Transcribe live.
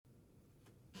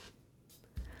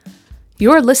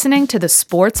You're listening to The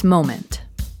Sports Moment,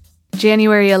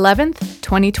 January 11th,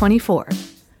 2024.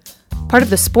 Part of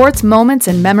the Sports Moments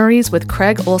and Memories with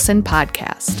Craig Olson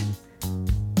podcast.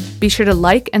 Be sure to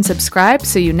like and subscribe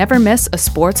so you never miss a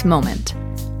sports moment.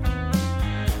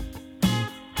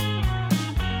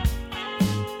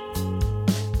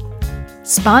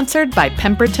 Sponsored by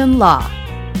Pemberton Law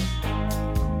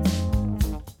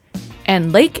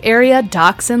and Lake Area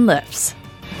Docks and Lifts.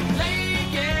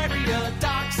 Lake Area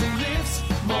Docks and Lifts,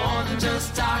 more than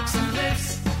just docks and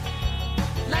lifts.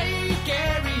 Lake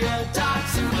Area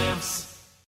Docks and Lifts.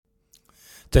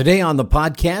 Today on the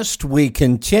podcast, we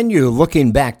continue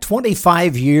looking back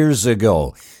 25 years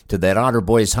ago to that Otter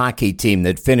Boys hockey team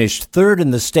that finished third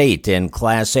in the state in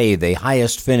Class A, the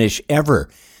highest finish ever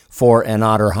for an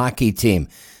Otter hockey team.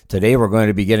 Today we're going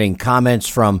to be getting comments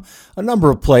from a number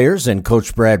of players and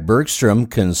Coach Brad Bergstrom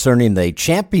concerning the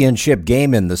championship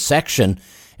game in the section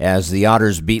as the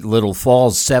Otters beat Little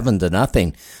Falls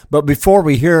 7-0. But before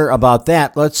we hear about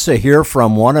that, let's hear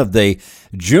from one of the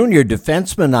junior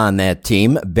defensemen on that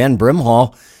team, Ben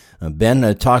Brimhall.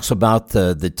 Ben talks about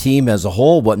the team as a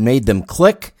whole, what made them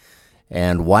click,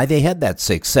 and why they had that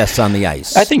success on the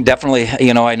ice. I think definitely,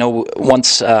 I know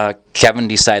once Kevin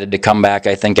decided to come back,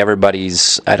 I think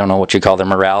everybody's, I don't know what you call their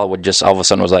morale, would just all of a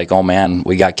sudden was like, oh man,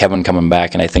 we got Kevin coming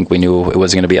back, and I think we knew it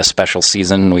was going to be a special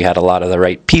season. We had a lot of the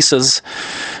right pieces,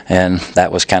 and that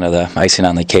was kind of the icing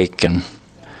on the cake and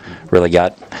really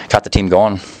got the team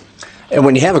going. And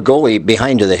when you have a goalie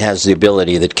behind you that has the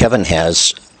ability that Kevin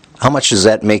has, how much does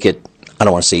that make it, I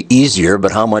don't want to say easier,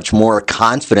 but how much more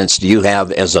confidence do you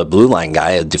have as a blue line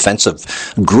guy, a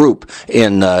defensive group,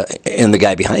 in the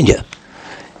guy behind you?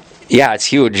 Yeah, it's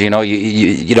huge. You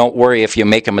don't worry if you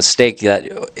make a mistake that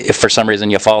if for some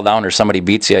reason you fall down or somebody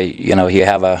beats you, you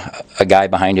have a guy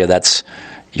behind you that's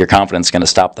your confidence going to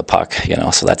stop the puck.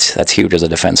 So that's huge as a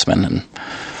defenseman, and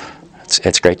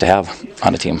it's great to have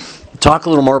on a team. Talk a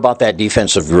little more about that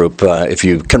defensive group, if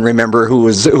you can remember who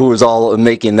was all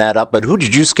making that up. But who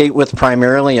did you skate with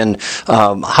primarily, and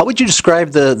how would you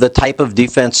describe the type of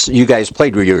defense you guys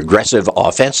played? Were you aggressive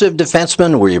offensive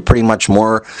defensemen? Were you pretty much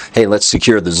more, hey, let's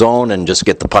secure the zone and just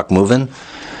get the puck moving?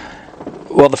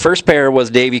 Well, the first pair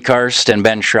was Davey Karst and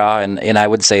Ben Shaw, and I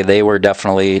would say they were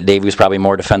definitely, Davey was probably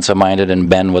more defensive-minded, and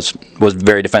Ben was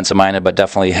very defensive-minded, but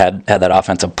definitely had that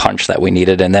offensive punch that we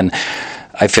needed. And then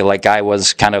I feel like I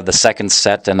was kind of the second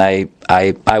set, and I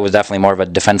was definitely more of a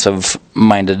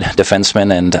defensive-minded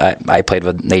defenseman, and I played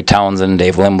with Nate Townsend,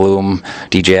 Dave Lindblom,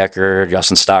 DJ Ecker,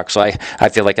 Justin Stock, so I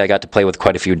feel like I got to play with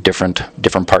quite a few different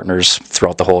partners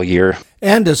throughout the whole year.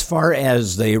 And as far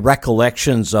as the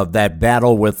recollections of that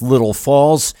battle with Little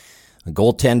Falls,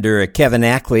 goaltender Kevin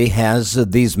Ackley has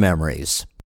these memories.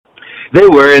 They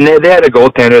were, and they had a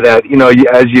goaltender that,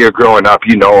 as you're growing up,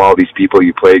 all these people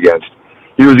you play against.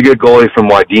 He was a good goalie from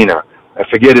Wadena. I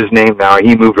forget his name now.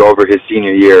 He moved over his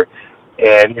senior year.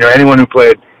 And, anyone who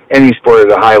played any sport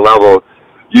at a high level,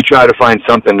 you try to find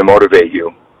something to motivate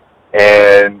you.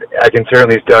 And I can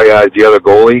certainly tell you as the other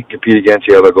goalie, compete against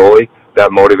the other goalie,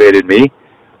 that motivated me.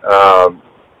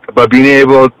 But being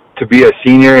able to be a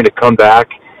senior and to come back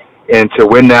and to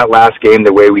win that last game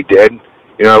the way we did,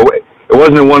 it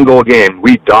wasn't a one-goal game.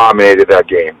 We dominated that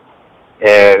game.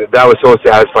 And that was so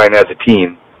satisfying as a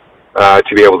team.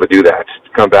 To be able to do that, to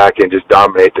come back and just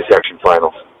dominate the section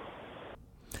finals.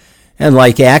 And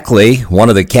like Ackley, one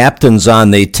of the captains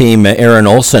on the team, Aaron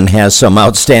Olson, has some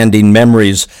outstanding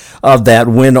memories of that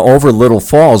win over Little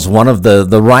Falls, one of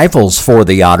the rivals for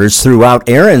the Otters throughout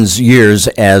Aaron's years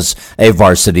as a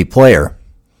varsity player.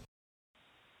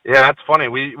 Yeah, that's funny.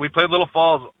 We played Little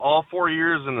Falls all 4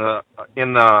 years in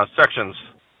the sections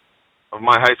of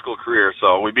my high school career,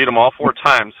 so we beat them all 4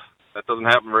 times. That doesn't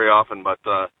happen very often, but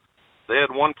they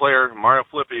had one player, Mario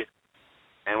Flippy,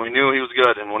 and we knew he was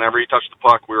good. And whenever he touched the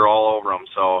puck, we were all over him.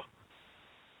 So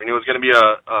we knew it was going to be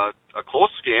a close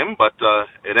game, but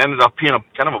it ended up being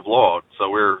kind of a blowout. So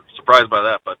we were surprised by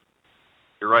that. But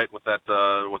you're right with that.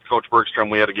 With Coach Bergstrom,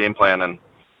 we had a game plan, and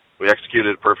we executed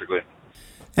it perfectly.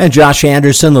 And Josh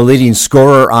Anderson, the leading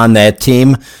scorer on that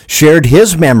team, shared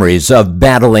his memories of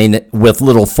battling with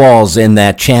Little Falls in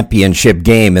that championship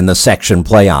game in the section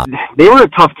playoff. They were a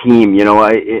tough team,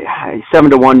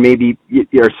 7-1 maybe,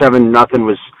 or 7-0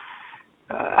 was,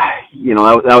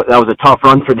 that was a tough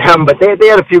run for them. But they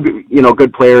had a few,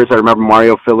 good players. I remember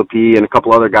Mario Filippi and a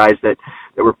couple other guys that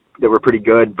were pretty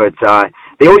good. But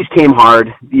they always came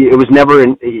hard. It was never,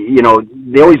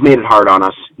 they always made it hard on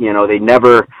us. They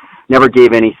never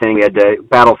gave anything. We had to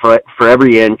battle for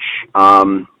every inch,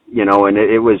 and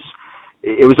it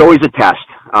was always a test.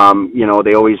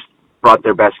 They always brought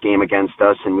their best game against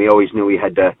us, and we always knew we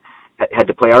had to had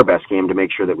to play our best game to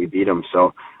make sure that we beat them.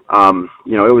 So,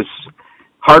 it was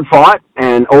hard fought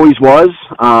and always was.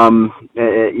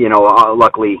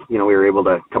 Luckily, we were able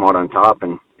to come out on top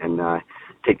and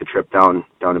take the trip down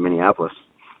to Minneapolis.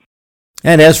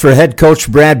 And as for head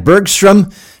coach Brad Bergstrom,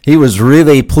 he was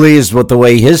really pleased with the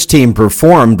way his team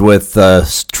performed with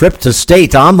trip to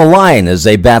state on the line as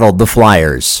they battled the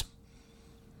Flyers.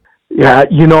 Yeah,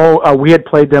 we had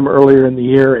played them earlier in the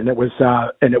year, and it was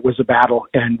a battle,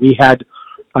 and we had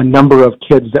a number of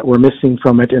kids that were missing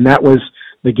from it, and that was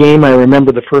the game I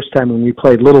remember the first time when we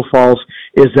played Little Falls.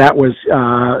 We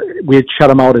had shut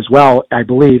them out as well, I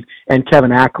believe, and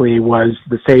Kevin Ackley was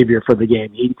the savior for the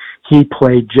game. He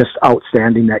played just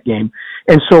outstanding that game,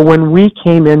 and so when we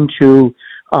came into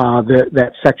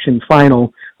that section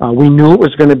final, we knew it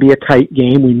was going to be a tight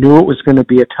game. We knew it was going to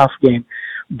be a tough game,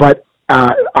 but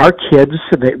our kids,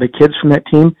 the kids from that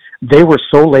team, they were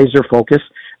so laser focused.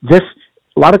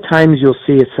 A lot of times you'll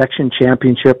see a section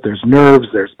championship, there's nerves,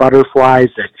 there's butterflies,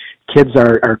 that kids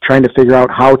are trying to figure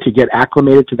out how to get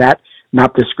acclimated to that.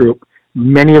 Not this group.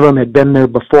 Many of them had been there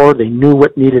before. They knew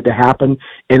what needed to happen,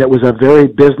 and it was a very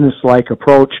business-like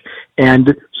approach.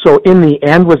 And so in the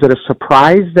end, was it a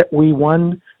surprise that we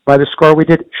won by the score we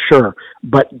did? Sure.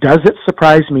 But does it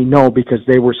surprise me? No, because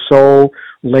they were so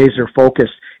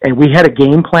laser-focused. And we had a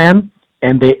game plan,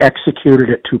 and they executed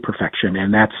it to perfection,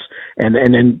 and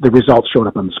then the results showed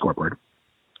up on the scoreboard.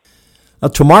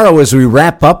 Tomorrow, as we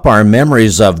wrap up our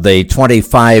memories of the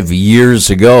 25 years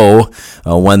ago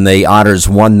when the Otters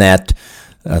won that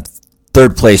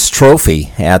third-place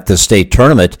trophy at the state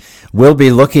tournament, we'll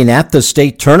be looking at the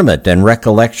state tournament and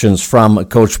recollections from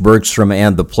Coach Bergstrom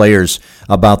and the players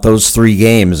about those 3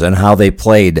 games and how they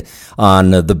played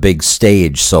on the big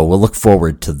stage. So we'll look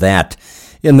forward to that.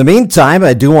 In the meantime,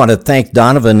 I do want to thank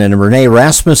Donovan and Renee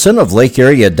Rasmussen of Lake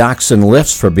Area Docks and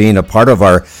Lifts for being a part of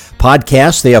our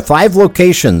podcast. They have 5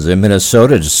 locations in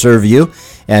Minnesota to serve you,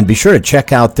 and be sure to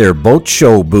check out their boat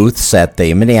show booths at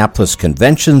the Minneapolis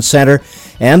Convention Center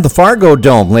and the Fargo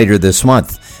Dome later this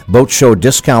month. Boat show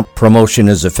discount promotion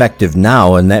is effective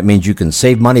now, and that means you can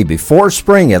save money before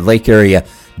spring at Lake Area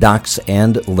Docks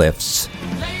and Lifts.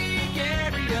 Lake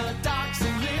Area Docks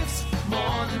and Lifts,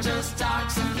 more than just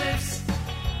docks and lifts.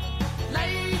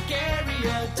 Lake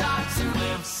Area Docks and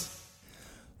Lifts.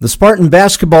 The Spartan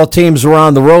basketball teams were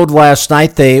on the road last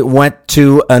night. They went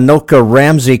to Anoka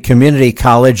Ramsey Community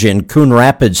College in Coon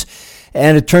Rapids,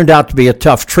 and it turned out to be a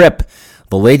tough trip.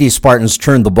 The Lady Spartans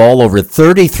turned the ball over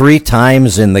 33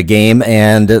 times in the game,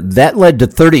 and that led to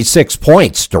 36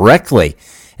 points directly.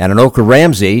 And Anoka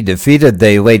Ramsey defeated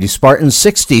the Lady Spartans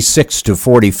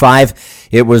 66-45.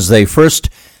 It was the first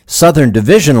Southern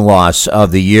Division loss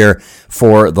of the year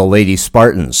for the Lady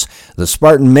Spartans. The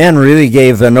Spartan men really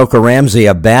gave Anoka Ramsey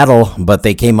a battle, but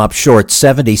they came up short,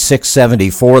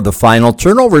 76-74 the final.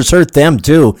 Turnovers hurt them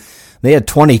too. They had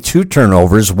 22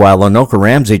 turnovers, while Anoka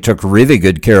Ramsey took really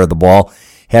good care of the ball,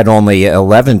 had only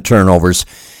 11 turnovers.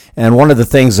 And one of the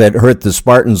things that hurt the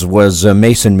Spartans was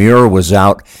Mason Muir was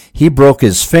out. He broke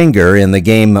his finger in the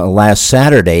game last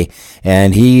Saturday,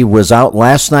 and he was out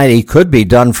last night. He could be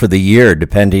done for the year,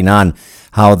 depending on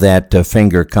how that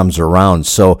finger comes around.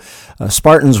 So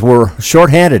Spartans were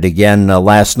shorthanded again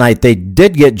last night. They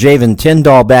did get Javen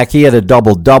Tyndall back. He had a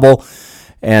double-double.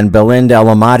 And Belinda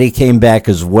Alamati came back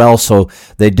as well, so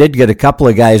they did get a couple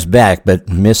of guys back, but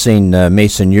missing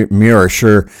Mason Muir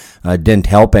sure didn't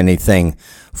help anything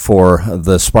for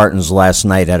the Spartans last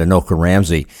night at Anoka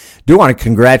Ramsey. Do want to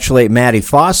congratulate Maddie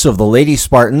Foss of the Lady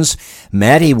Spartans.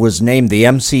 Maddie was named the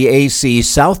MCAC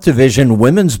South Division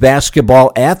Women's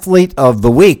Basketball Athlete of the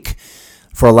Week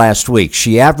for last week.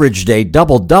 She averaged a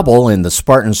double-double in the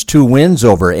Spartans' 2 wins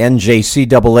over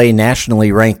NJCAA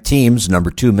nationally ranked teams, number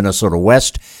 2 Minnesota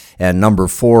West and number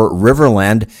 4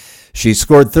 Riverland. She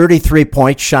scored 33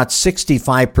 points, shot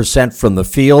 65% from the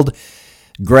field,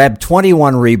 grabbed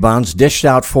 21 rebounds, dished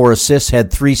out 4 assists,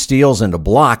 had 3 steals and a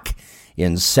block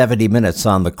in 70 minutes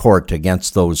on the court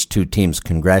against those 2 teams.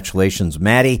 Congratulations,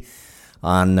 Maddie,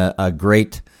 on a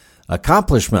great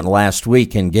accomplishment last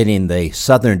week in getting the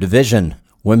Southern Division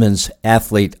Women's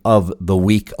Athlete of the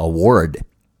Week award.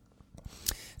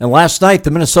 And last night, the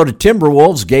Minnesota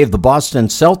Timberwolves gave the Boston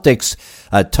Celtics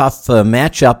a tough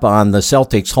matchup on the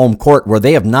Celtics' home court, where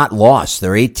they have not lost.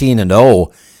 They're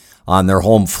 18-0 on their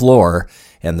home floor,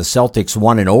 and the Celtics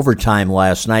won in overtime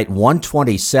last night,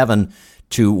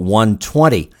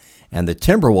 127-120. And the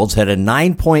Timberwolves had a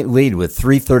 9-point lead with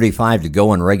 3:35 to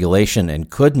go in regulation and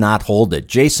could not hold it.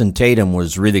 Jason Tatum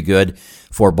was really good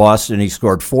for Boston. He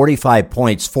scored 45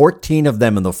 points, 14 of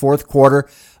them in the fourth quarter,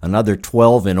 another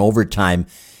 12 in overtime.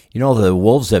 You know, the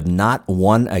Wolves have not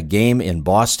won a game in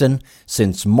Boston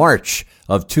since March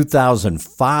of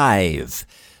 2005.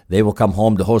 They will come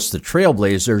home to host the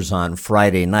Trailblazers on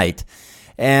Friday night.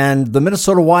 And the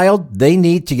Minnesota Wild, they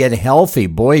need to get healthy.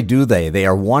 Boy, do they. They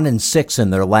are 1-6 in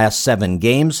their last 7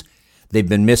 games. They've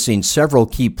been missing several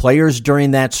key players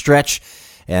during that stretch.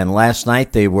 And last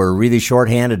night they were really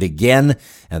shorthanded again,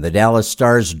 and the Dallas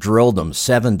Stars drilled them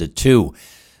 7-2.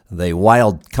 The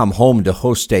Wild come home to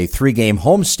host a 3-game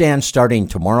homestand starting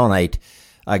tomorrow night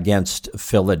against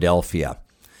Philadelphia.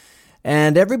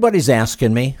 And everybody's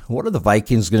asking me, what are the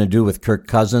Vikings going to do with Kirk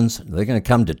Cousins? Are they going to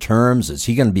come to terms? Is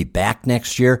he going to be back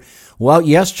next year? Well,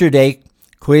 yesterday,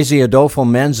 Kwesi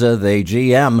Adolfo-Mensah, the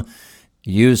GM,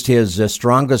 used his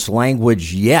strongest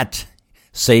language yet,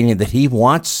 saying that he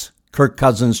wants Kirk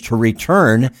Cousins to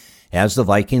return as the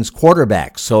Vikings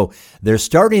quarterback. So they're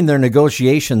starting their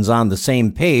negotiations on the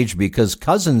same page because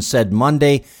Cousins said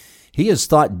Monday he has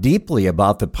thought deeply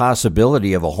about the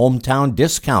possibility of a hometown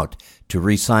discount to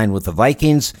re-sign with the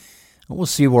Vikings. We'll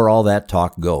see where all that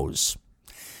talk goes.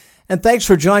 And thanks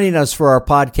for joining us for our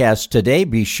podcast today.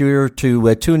 Be sure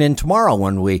to tune in tomorrow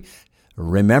when we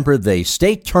remember the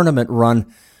state tournament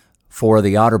run for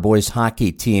the Otter Boys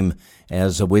hockey team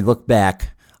as we look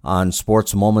back on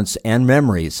sports moments and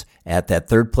memories at that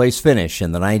third-place finish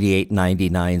in the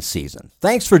 98-99 season.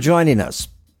 Thanks for joining us.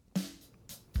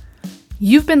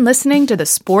 You've been listening to The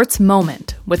Sports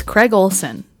Moment with Craig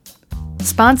Olson,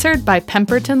 sponsored by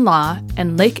Pemberton Law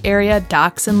and Lake Area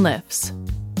Docks and Lifts.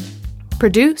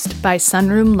 Produced by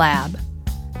Sunroom Lab.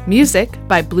 Music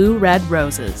by Blue Red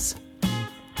Roses.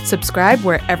 Subscribe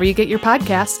wherever you get your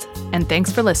podcasts, and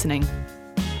thanks for listening.